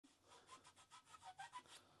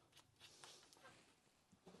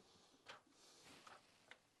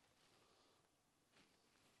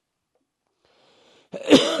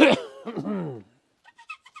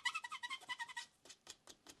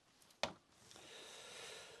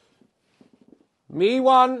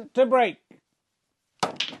Me1 to break.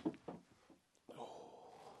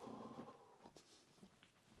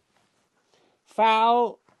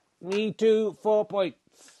 Foul. Me2 4 points.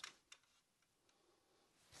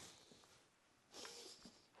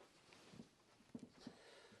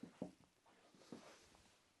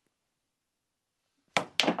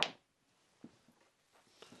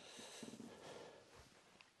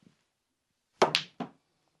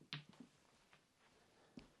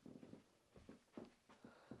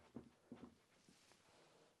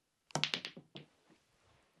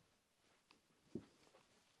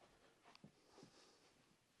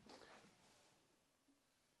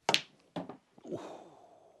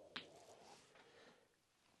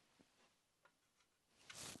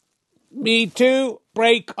 Me2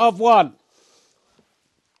 break of 1.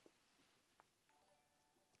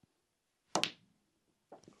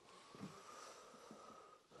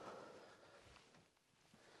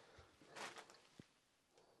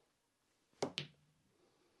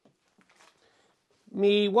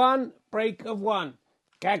 Me1 break of 1.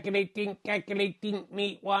 Calculating,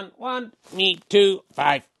 Me1 1, Me2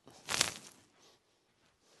 5.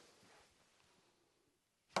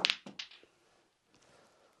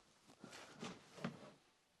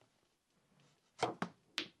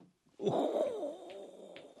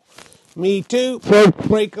 Me2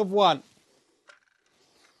 break of 1.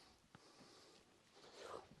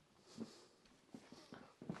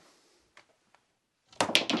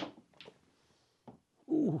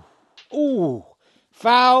 Ooh.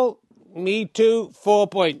 Foul. Me2 4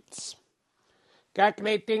 points.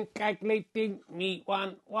 Calculating,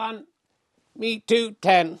 Me1 1, Me2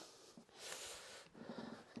 10.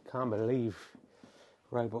 Can't believe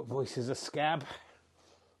Robot Voice is a scab.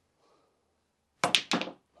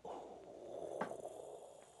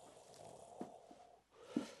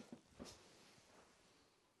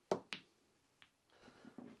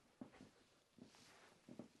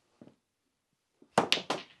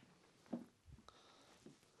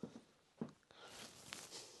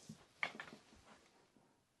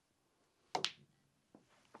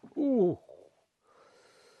 Ooh.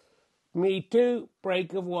 Me2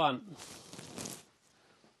 break of 1.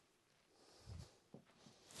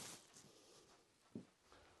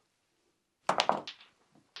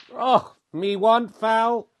 Oh, Me1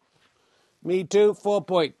 foul. Me2 4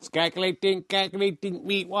 points. Calculating,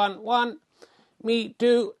 Me1 1,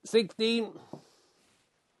 Me2 16.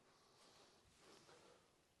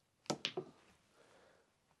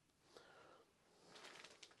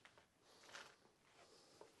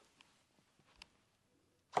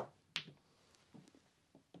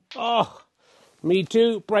 Oh,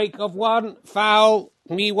 Me2 break of 1. Foul.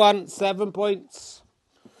 Me1 7 points.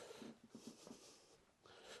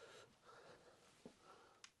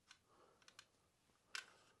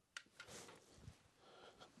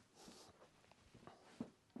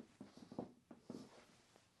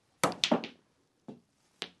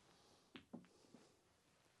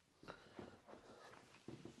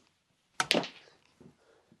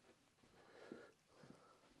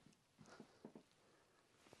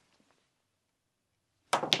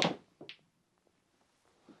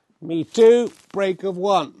 Me2 break of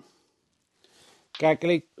 1.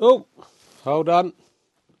 Calculate. Oh, hold on.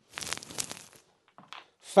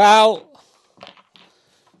 Foul.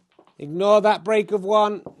 Ignore that break of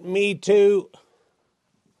 1. Me2.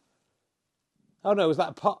 Oh no, was that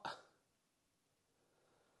a pot?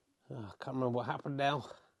 Oh, I can't remember what happened now.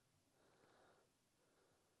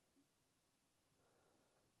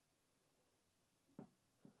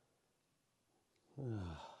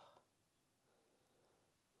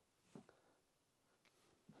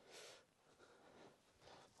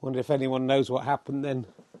 Wonder if anyone knows what happened then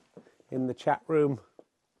in the chat room.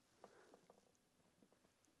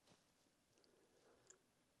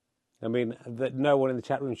 I mean, that no one in the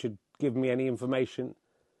chat room should give me any information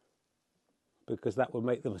because that would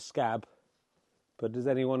make them a scab. But does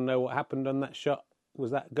anyone know what happened on that shot? Was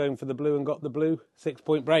that going for the blue and got the blue? 6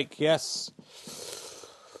 point break, yes.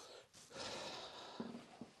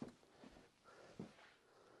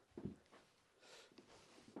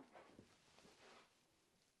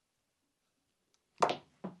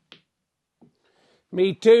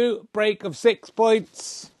 Me2 break of 6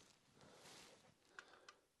 points.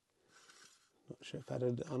 Not sure if I had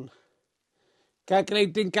it on.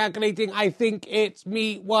 Calculating. I think it's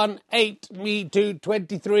Me1 8, Me2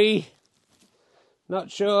 23. Not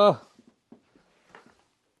sure.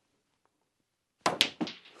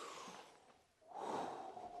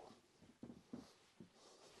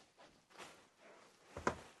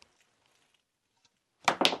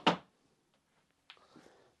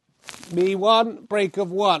 Me1 break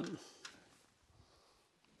of 1.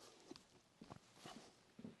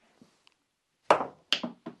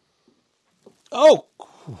 Oh!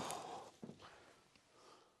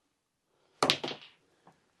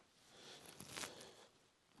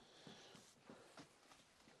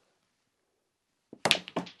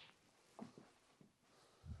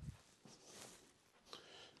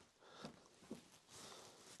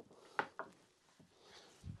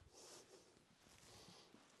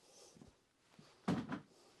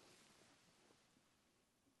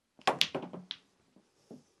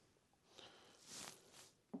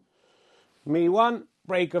 Me1,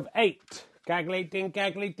 break of 8. Calculating,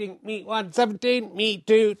 Me1, 17.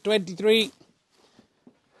 Me2, 23.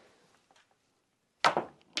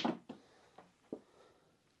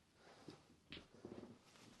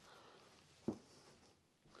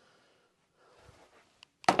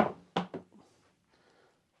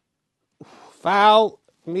 Foul,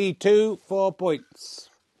 Me2, 4 points.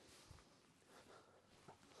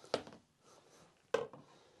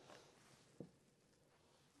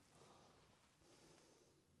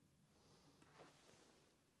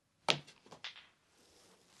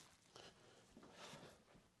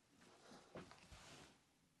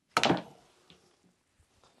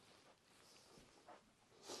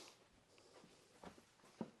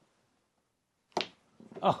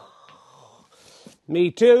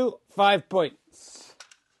 Me2, 5 points.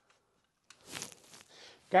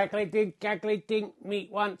 Calculating,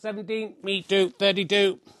 Me1, 17. Me2,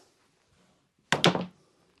 32.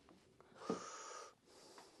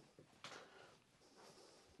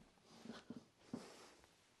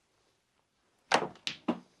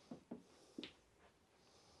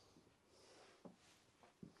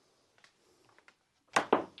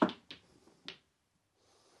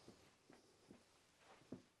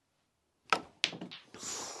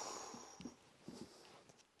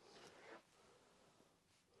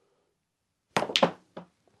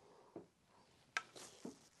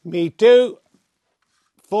 Me2,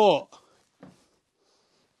 4.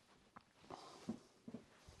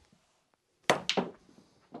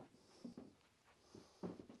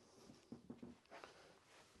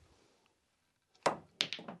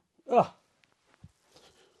 Oh.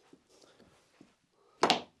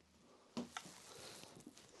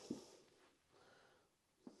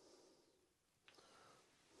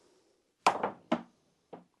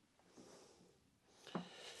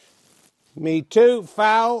 Me2,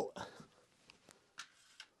 foul.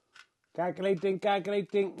 Calculating,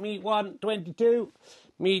 Me1, 22.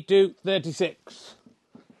 Me2, 36.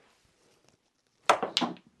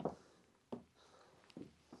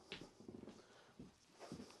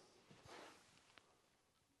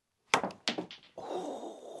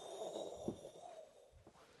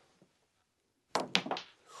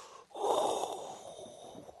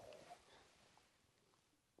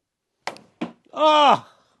 Oh!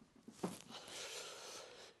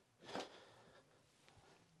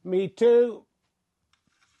 Me2,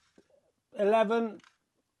 11.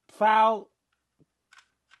 Foul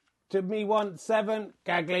to Me1, 7.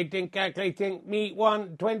 Calculating,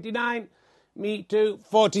 Me1, 29. Me2,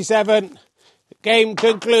 47. Game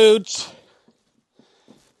concludes.